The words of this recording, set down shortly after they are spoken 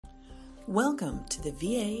Welcome to the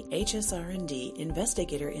VA HSR&D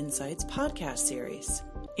Investigator Insights podcast series.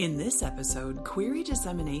 In this episode, Query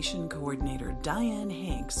Dissemination Coordinator Diane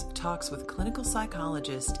Hanks talks with clinical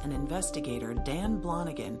psychologist and investigator Dan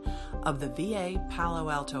Blonigan of the VA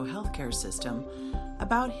Palo Alto Healthcare System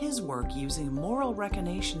about his work using moral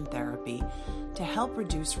recognition therapy to help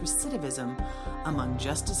reduce recidivism among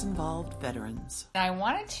justice-involved veterans. I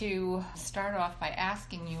wanted to start off by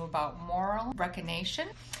asking you about moral recognition,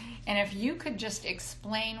 and if you could just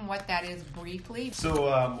explain what that is briefly. So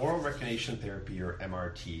moral recognition therapy, or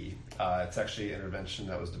MRT, it's actually an intervention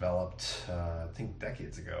that was developed, I think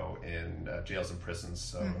decades ago in jails and prisons,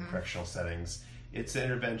 so correctional settings. It's an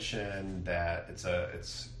intervention that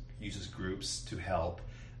it's uses groups to help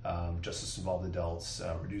justice-involved adults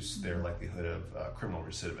reduce their likelihood of criminal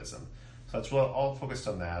recidivism. So that's all focused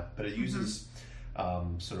on that, but it uses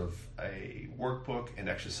sort of a workbook and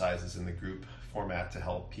exercises in the group format to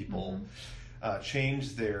help people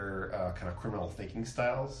change their kind of criminal thinking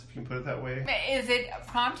styles, if you can put it that way. Is it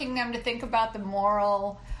prompting them to think about the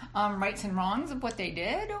moral rights and wrongs of what they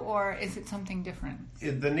did, or is it something different?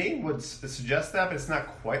 The name would suggest that, but it's not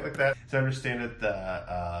quite like that. As I understand it,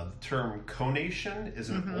 the term conation is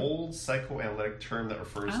an old psychoanalytic term that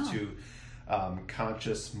refers to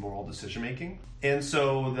conscious moral decision-making. And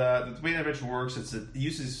so the way the intervention works is it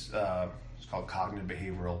uses it's called cognitive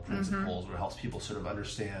behavioral principles, where it helps people sort of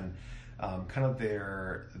understand kind of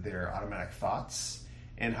their automatic thoughts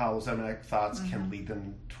and how those automatic thoughts can lead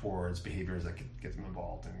them towards behaviors that could get them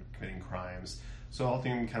involved in committing crimes. So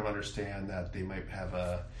helping them kind of understand that they might have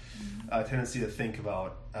a tendency to think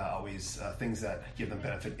about always things that give them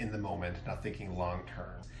benefit in the moment, not thinking long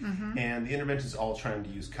term. And the intervention is all trying to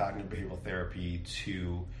use cognitive behavioral therapy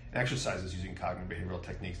exercises using cognitive behavioral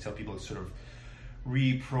techniques to help people sort of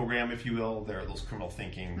reprogram, if you will, those criminal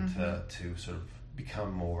thinking to sort of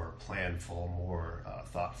become more planful, more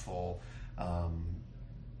thoughtful,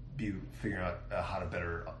 be figuring out how to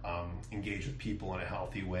better engage with people in a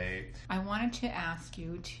healthy way. I wanted to ask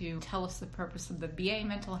you to tell us the purpose of the VA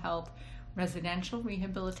Mental Health Residential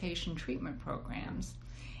Rehabilitation Treatment Programs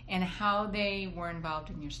and how they were involved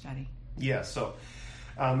in your study. Yeah, so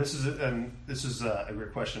this is a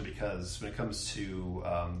great question, because when it comes to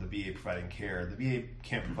the VA providing care, the VA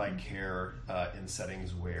can't provide care in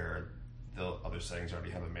settings where the other settings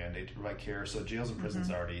already have a mandate to provide care. So jails and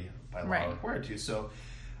prisons already by law required to. So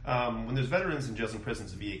when there's veterans in jails and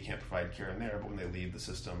prisons, the VA can't provide care in there, but when they leave the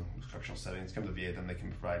system, correctional settings, come to the VA, then they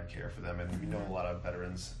can provide care for them. And we know a lot of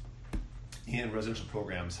veterans in residential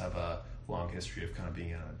programs have a long history of kind of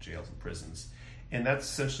being in jails and prisons. And that's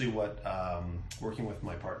essentially what, working with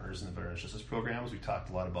my partners in the Veterans Justice Programs, we talked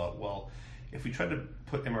a lot about, well, if we tried to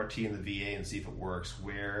put MRT in the VA and see if it works,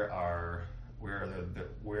 where are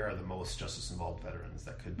the most justice-involved veterans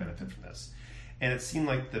that could benefit from this? And it seemed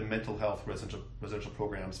like the mental health residential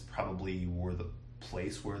programs probably were the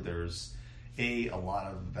place where there's a lot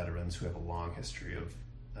of veterans who have a long history of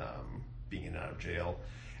being in and out of jail,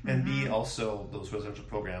 and B, also those residential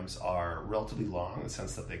programs are relatively long in the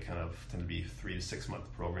sense that they kind of tend to be 3 to 6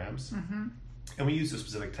 month programs. And we use a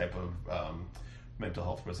specific type of mental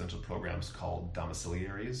health residential programs called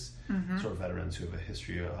domiciliaries, sort of veterans who have a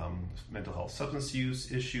history of mental health substance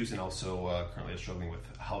use issues and also currently are struggling with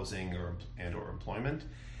housing or employment.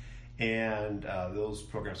 And those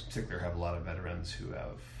programs in particular have a lot of veterans who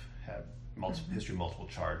have had history of multiple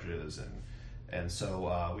charges, and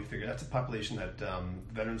so we figure that's a population that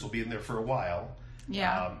veterans will be in there for a while.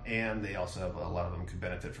 And they also have a lot of them could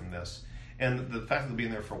benefit from this. And the fact that they'll be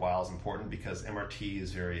in there for a while is important because MRT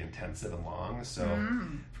is very intensive and long. So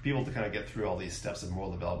for people to kind of get through all these steps of moral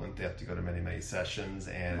development, they have to go to many, many sessions.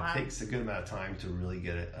 And it takes a good amount of time to really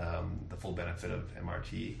get the full benefit of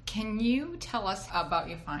MRT. Can you tell us about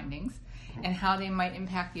your findings and how they might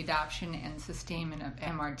impact the adoption and sustainment of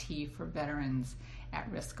MRT for veterans at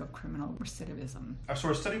risk of criminal recidivism? So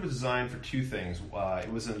our study was designed for two things.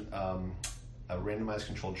 It was a randomized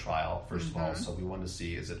controlled trial, first of all, so we wanted to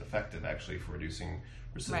see, is it effective actually for reducing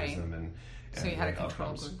recidivism and so you had a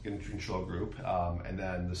control group. And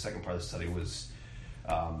then the second part of the study was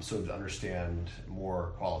sort of to understand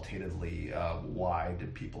more qualitatively why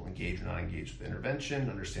did people engage or not engage with intervention,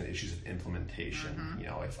 understand issues of implementation. You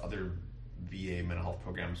know, if other VA mental health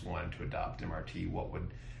programs wanted to adopt MRT, what would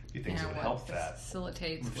be things that would help that?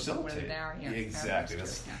 Facilitate. Exactly.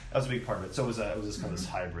 That was a big part of it. So it was this kind of this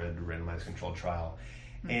hybrid randomized controlled trial.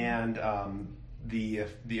 And the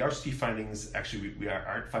RCT findings actually we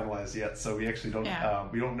aren't finalized yet, so we actually don't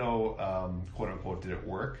we don't know quote unquote did it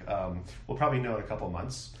work. We'll probably know in a couple of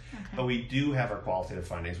months, but we do have our qualitative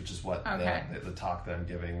findings, which is what the talk that I'm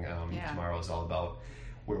giving tomorrow is all about.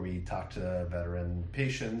 where we talked to veteran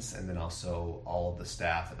patients and then also all of the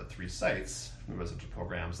staff at the 3 sites from the residential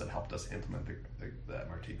programs that helped us implement the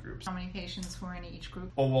MRT groups. How many patients were in each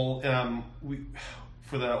group? Oh, well,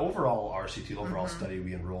 for the overall RCT, the overall study,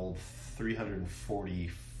 we enrolled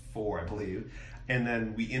 344, I believe. And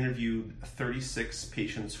then we interviewed 36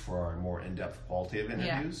 patients for our more in-depth qualitative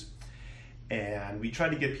interviews. And we tried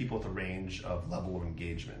to get people with a range of level of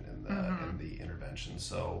engagement in the intervention.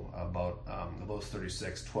 So about of those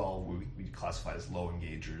 36, 12 we classified as low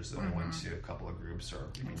engagers. Then we went to a couple of groups, or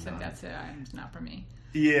maybe So that's it. It's not for me.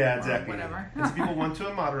 Yeah, exactly. Or whatever. And so people went to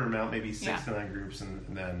a moderate amount, maybe 6 to 9 groups, and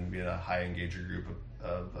then we had a high engager group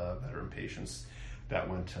of veteran patients that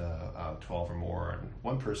went to 12 or more. And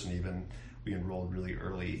one person even we enrolled really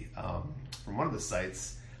early from one of the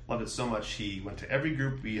sites. Loved it so much he went to every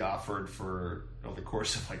group we offered for over the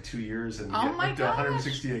course of like 2 years, and went to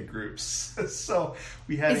 168 groups. So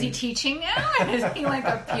we had. Is he teaching now? Is he like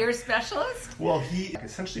a peer specialist? Well, he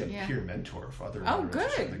essentially a peer mentor for other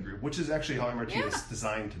members in the group, which is actually how MRT is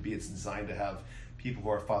designed to be. It's designed to have people who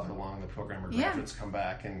are farther along in the program or graduates come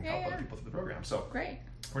back and help other people through the program. So great.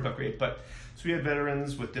 Worked out great. But so we had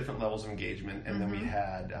veterans with different levels of engagement, and then we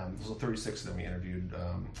had those were 36 of them we interviewed.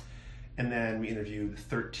 And then we interviewed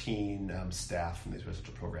 13 staff from these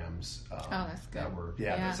residential programs. That's good. That were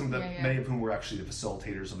many of whom were actually the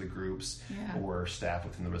facilitators of the groups, or staff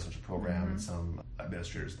within the residential program, and some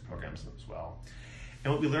administrators of the programs as well.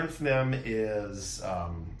 And what we learned from them is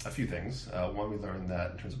a few things. One, we learned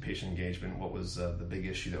that in terms of patient engagement, what was the big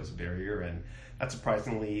issue that was a barrier, and not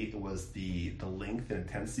surprisingly, it was the length and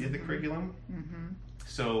intensity of the curriculum.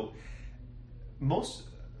 So most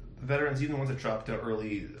veterans, even the ones that dropped out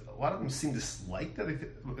early, a lot of them seemed to like that.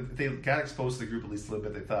 If they got exposed to the group at least a little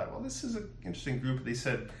bit, they thought, well, this is an interesting group. They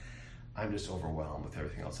said, I'm just overwhelmed with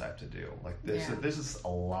everything else I have to do. Like this is a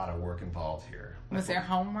lot of work involved here. Was there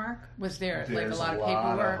homework? Was there like a lot of paperwork? There's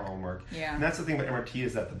a lot of homework. Yeah. And that's the thing about MRT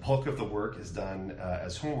is that the bulk of the work is done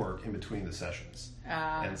as homework in between the sessions.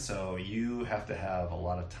 And so you have to have a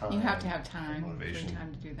lot of time. You have to have time, motivation. free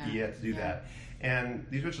time to do that. You have to do that. And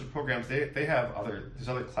these residential programs, they have there's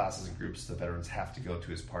other classes and groups that veterans have to go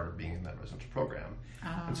to as part of being in that residential program.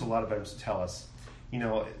 And so a lot of veterans tell us, it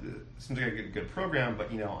seems like a good program,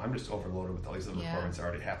 but I'm just overloaded with all these other requirements I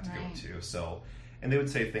already have to go to. So, and they would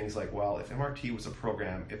say things like, well, if MRT was a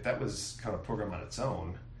program, if that was kind of a program on its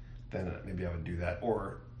own, then maybe I would do that.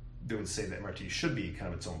 Or they would say that MRT should be kind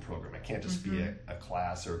of its own program. It can't just be a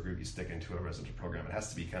class or a group you stick into a residential program. It has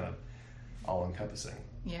to be kind of all-encompassing.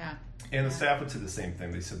 Yeah. And the staff would say the same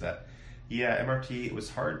thing. They said that, MRT, it was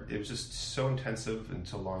hard. It was just so intensive and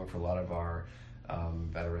so long for a lot of our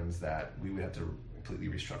veterans that we would have to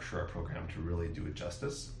completely restructure our program to really do it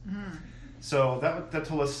justice. So that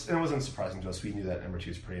told us, and it wasn't surprising to us. We knew that MRT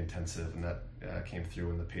was pretty intensive, and that came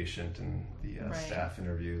through in the patient and the staff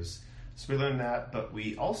interviews. So we learned that, but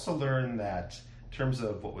we also learned that in terms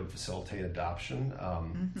of what would facilitate adoption,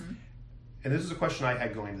 and this is a question I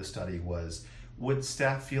had going to the study was, would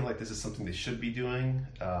staff feel like this is something they should be doing,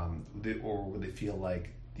 or would they feel like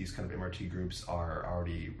these kind of MRT groups are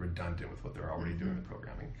already redundant with what they're already doing in the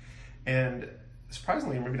programming? And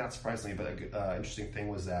surprisingly, or maybe not surprisingly, but an interesting thing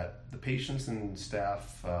was that the patients and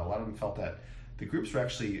staff, a lot of them felt that the groups were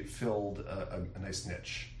actually filled a nice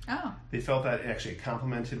niche. Oh. They felt that it actually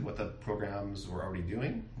complemented what the programs were already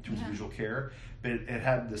doing in terms of visual care, but it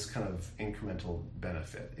had this kind of incremental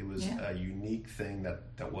benefit. It was a unique thing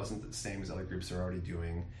that wasn't the same as other groups are already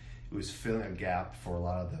doing. It was filling a gap for a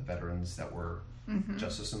lot of the veterans that were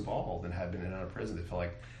justice involved and had been in and out of prison. They felt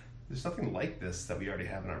like there's nothing like this that we already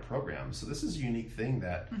have in our program. So this is a unique thing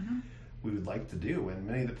that we would like to do. And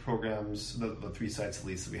many of the programs, the 3 sites at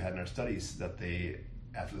least that we had in our studies, that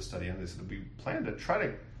after the study ended, they said we plan to try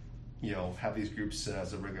to have these groups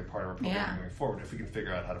as a regular part of our program going forward if we can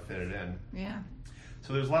figure out how to fit it in. Yeah.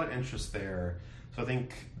 So there's a lot of interest there. So I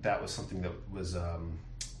think that was something that was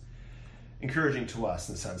encouraging to us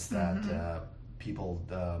in the sense that people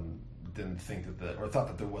didn't think or thought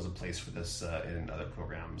that there was a place for this in other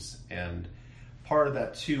programs. And part of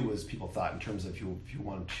that too was people thought in terms of if you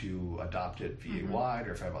want to adopt it VA-wide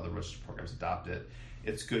or if I have other registered programs adopt it,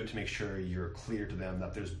 it's good to make sure you're clear to them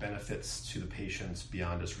that there's benefits to the patients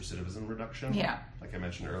beyond just recidivism reduction. Yeah. Like I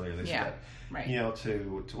mentioned earlier, they said that,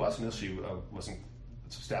 to us initially wasn't,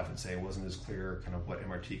 staff would say it wasn't as clear kind of what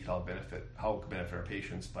MRT could how it could benefit our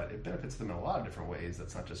patients, but it benefits them in a lot of different ways.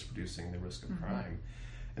 That's not just reducing the risk of crime.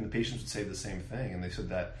 And the patients would say the same thing. And they said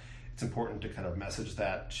that it's important to kind of message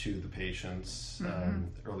that to the patients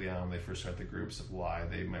early on when they first start the groups of why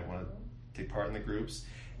they might want to take part in the groups.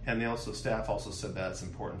 And staff also said that it's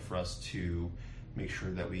important for us to make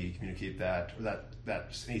sure that we communicate that, or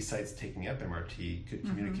that any sites taking up MRT could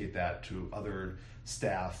communicate that to other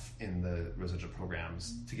staff in the residential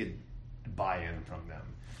programs to get buy-in from them.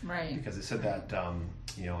 Right. Because they said that,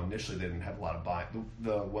 initially they didn't have a lot of buy-in.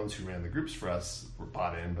 The ones who ran the groups for us were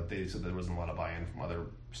bought in, but they said there wasn't a lot of buy-in from other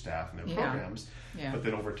staff in their programs. Yeah. But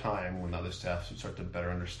then over time, when other staff would start to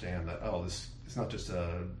better understand that, this it's not just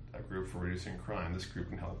a group for reducing crime. This group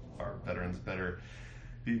can help our veterans better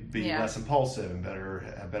be less impulsive and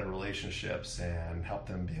have better relationships, and help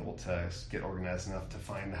them be able to get organized enough to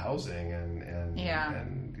find housing and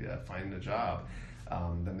find a job.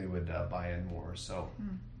 Then they would buy in more. So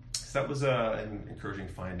that was an encouraging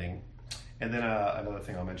finding. And then another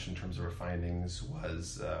thing I'll mention in terms of our findings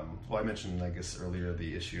was, I mentioned, I guess, earlier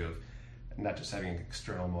the issue of not just having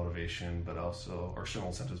external motivation, but also, or external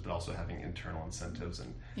incentives, but also having internal incentives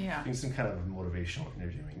and doing some kind of motivational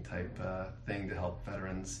interviewing type thing to help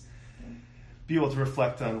veterans be able to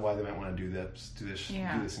reflect on why they might want to do this,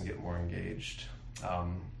 and get more engaged.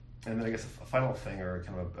 And then I guess a final thing, or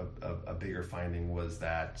kind of a bigger finding, was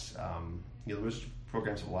that there was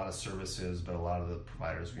programs with a lot of services, but a lot of the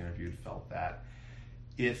providers we interviewed felt that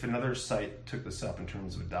if another site took this up in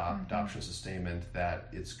terms of adoption sustainment, that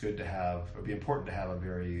it's good to have, or it'd be important to have a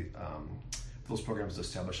very, those programs to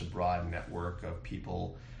establish a broad network of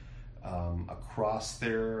people across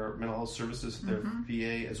their mental health services, their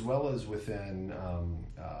VA, as well as within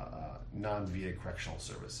non-VA correctional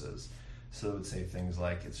services. So it would say things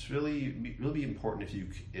like, it's really be important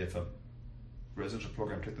if a residential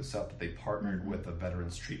program took this up, that they partnered with a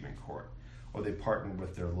veterans treatment court, or they partnered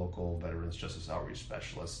with their local veterans justice outreach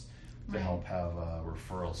specialist to help have a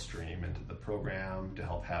referral stream into the program, to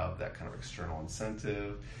help have that kind of external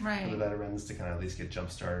incentive for the veterans to kind of at least get jump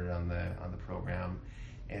started on the program,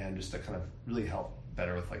 and just to kind of really help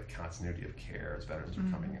better with like continuity of care as veterans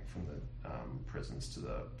are coming from the prisons to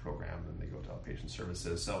the program, and they go to outpatient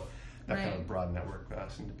services. So that kind of broad network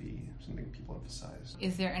seemed to be something people emphasize.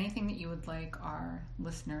 Is there anything that you would like our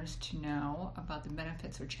listeners to know about the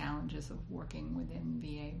benefits or challenges of working within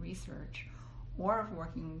VA research or of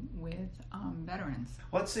working with veterans?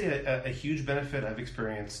 Well, I'd say a huge benefit I've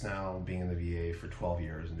experienced now being in the VA for 12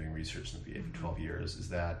 years and doing research in the VA for 12 years is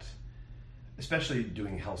that, especially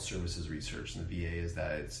doing health services research in the VA, is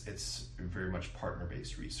that it's very much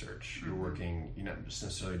partner-based research. You're working, you're not just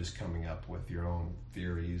necessarily just coming up with your own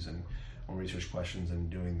theories and own research questions and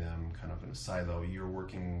doing them kind of in a silo. You're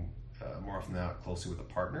working more often than not closely with a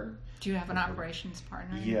partner. Do you have an operations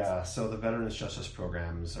partner? Yeah, so the Veterans Justice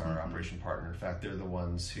Programs are our operation partner. In fact, they're the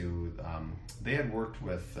ones who, they had worked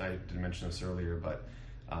with, I didn't mention this earlier, but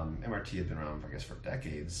MRT had been around, I guess, for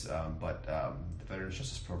decades, but the Veterans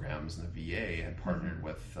Justice Programs and the VA had partnered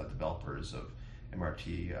with developers of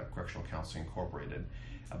MRT, Correctional Counseling Incorporated,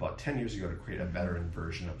 about 10 years ago to create a veteran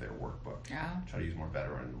version of their workbook. Try to use more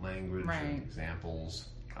veteran language and examples,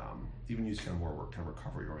 even use kind of more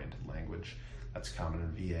recovery-oriented language that's common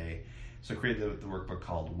in VA. So I created the workbook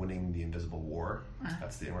called Winning the Invisible War.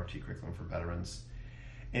 That's the MRT curriculum for veterans.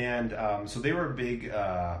 And so they were a big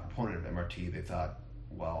proponent of MRT. They thought,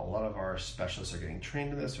 well, a lot of our specialists are getting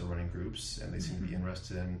trained in this or running groups, and they seem to be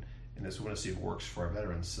interested in this. We want to see if it works for our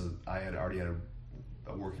veterans. So I had already had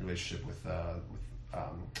a working relationship with the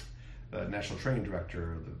National Training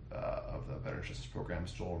Director of the Veterans Justice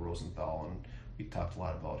Programs, Joel Rosenthal, and we talked a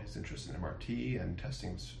lot about his interest in MRT and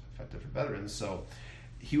testing was effective for veterans. So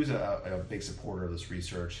he was a big supporter of this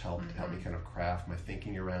research, helped me kind of craft my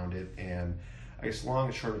thinking around it. And I guess long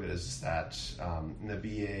and short of it is that in the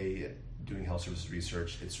VA, doing health services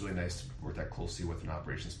research, it's really nice to work that closely with an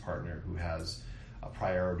operations partner who has a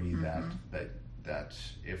priority that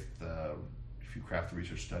if you craft the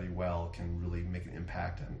research study well, can really make an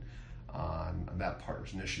impact on that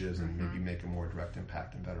partner's initiatives and maybe make a more direct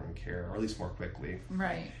impact in veteran care, or at least more quickly.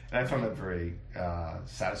 Right. And I found that very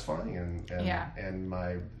satisfying, and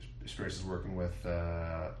my experiences working with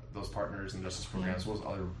those partners and justice programs, as well as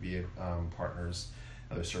other VA partners,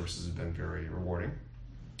 other services, have been very rewarding.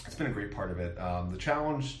 It's been a great part of it. The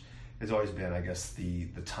challenge has always been, I guess, the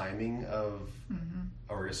timing of,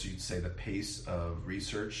 or I guess you'd say the pace of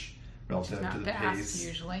research relative to the pace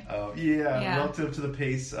usually. Relative to the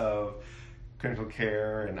pace of clinical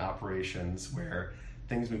care and operations, where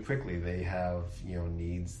things move quickly. They have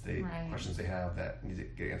needs, questions they have that need to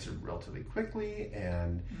get answered relatively quickly,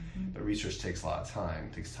 and the research takes a lot of time.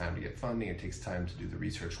 It takes time to get funding. It takes time to do the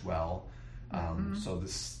research well. So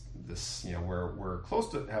this we're close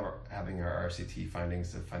to having our RCT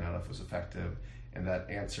findings to find out if it was effective, and that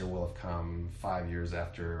answer will have come 5 years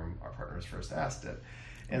after our partners first asked it.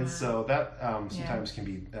 And so that sometimes can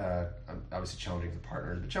be obviously challenging for the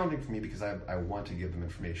partners, but challenging for me because I want to give them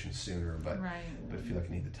information sooner, but I feel like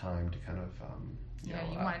I need the time to kind of you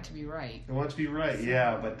want it to be right. I want it to be right,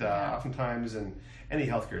 but oftentimes in any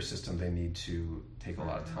healthcare system they need to take a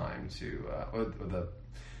lot of time to, or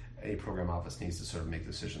a program office needs to sort of make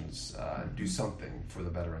decisions, do something for the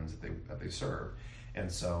veterans that they serve. And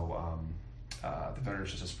so the Veteran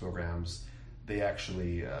Justice Programs, they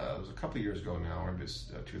actually, it was a couple of years ago now, or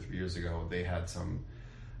just 2 or 3 years ago, they had some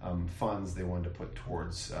funds they wanted to put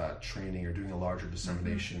towards training or doing a larger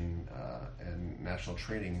dissemination and national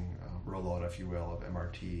training rollout, if you will, of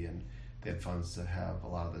MRT. And they had funds to have a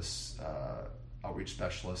lot of this outreach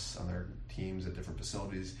specialists on their teams at different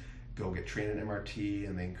facilities go get trained in MRT,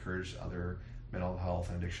 and they encourage other mental health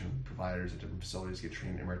and addiction providers at different facilities to get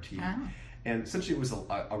trained in MRT. Oh. And essentially it was a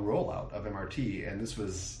rollout of MRT, and this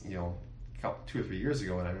was 2 or 3 years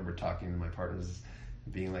ago, and I remember talking to my partners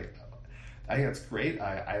being like, I think that's great.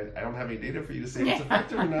 I don't have any data for you to say it's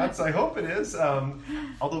effective or not, so I hope it is.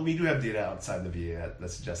 Although we do have data outside the VA that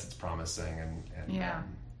suggests it's promising, and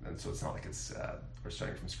so it's not like it's we're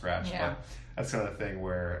starting from scratch. Yeah. But that's kind of the thing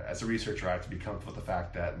where, as a researcher, I have to be comfortable with the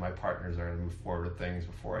fact that my partners are going to move forward with things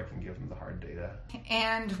before I can give them the hard data.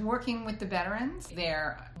 And working with the veterans,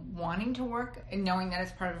 they're wanting to work and knowing that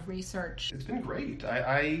it's part of research. It's been great.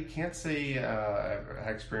 I can't say I've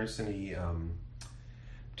experienced any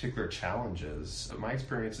particular challenges. My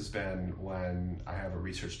experience has been when I have a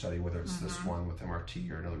research study, whether it's this one with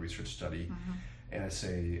MRT or another research study, and I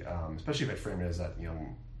say, especially if I frame it as that,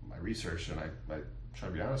 my research, and I try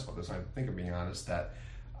to be honest about this, and I think I'm being honest, that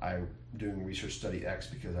I'm doing research study X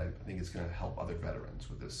because I think it's going to help other veterans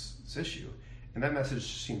with this issue. And that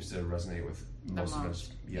message seems to resonate with most of them.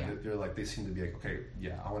 They're like, they seem to be like, okay,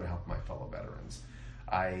 I want to help my fellow veterans.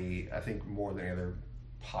 I think more than any other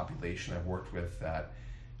population I've worked with, that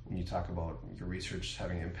when you talk about your research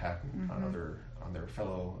having an impact on their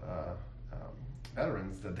fellow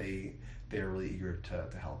veterans, that they're really eager to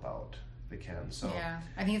help out. They can. So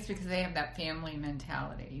I think it's because they have that family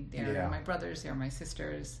mentality. They're my brothers, they're my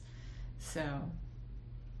sisters, so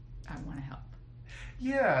I want to help.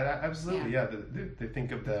 Yeah, absolutely. Yeah, they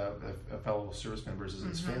think of the fellow service members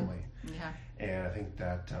as family. Yeah, and I think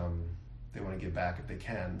that they want to give back if they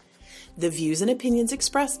can. The views and opinions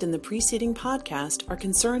expressed in the preceding podcast are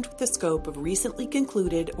concerned with the scope of recently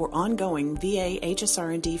concluded or ongoing VA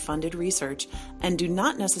HSR&D funded research and do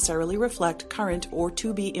not necessarily reflect current or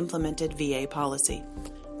to-be implemented VA policy.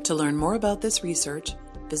 To learn more about this research,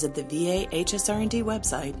 visit the VA HSR&D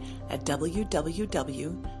website at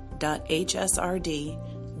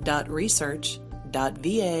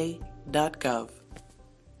www.hsrd.research.va.gov.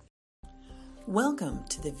 Welcome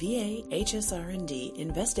to the VA HSR&D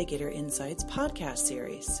Investigator Insights podcast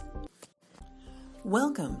series.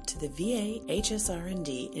 Welcome to the VA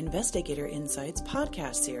HSR&D Investigator Insights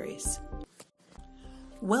podcast series.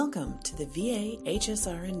 Welcome to the VA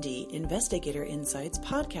HSR&D Investigator Insights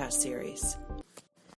podcast series.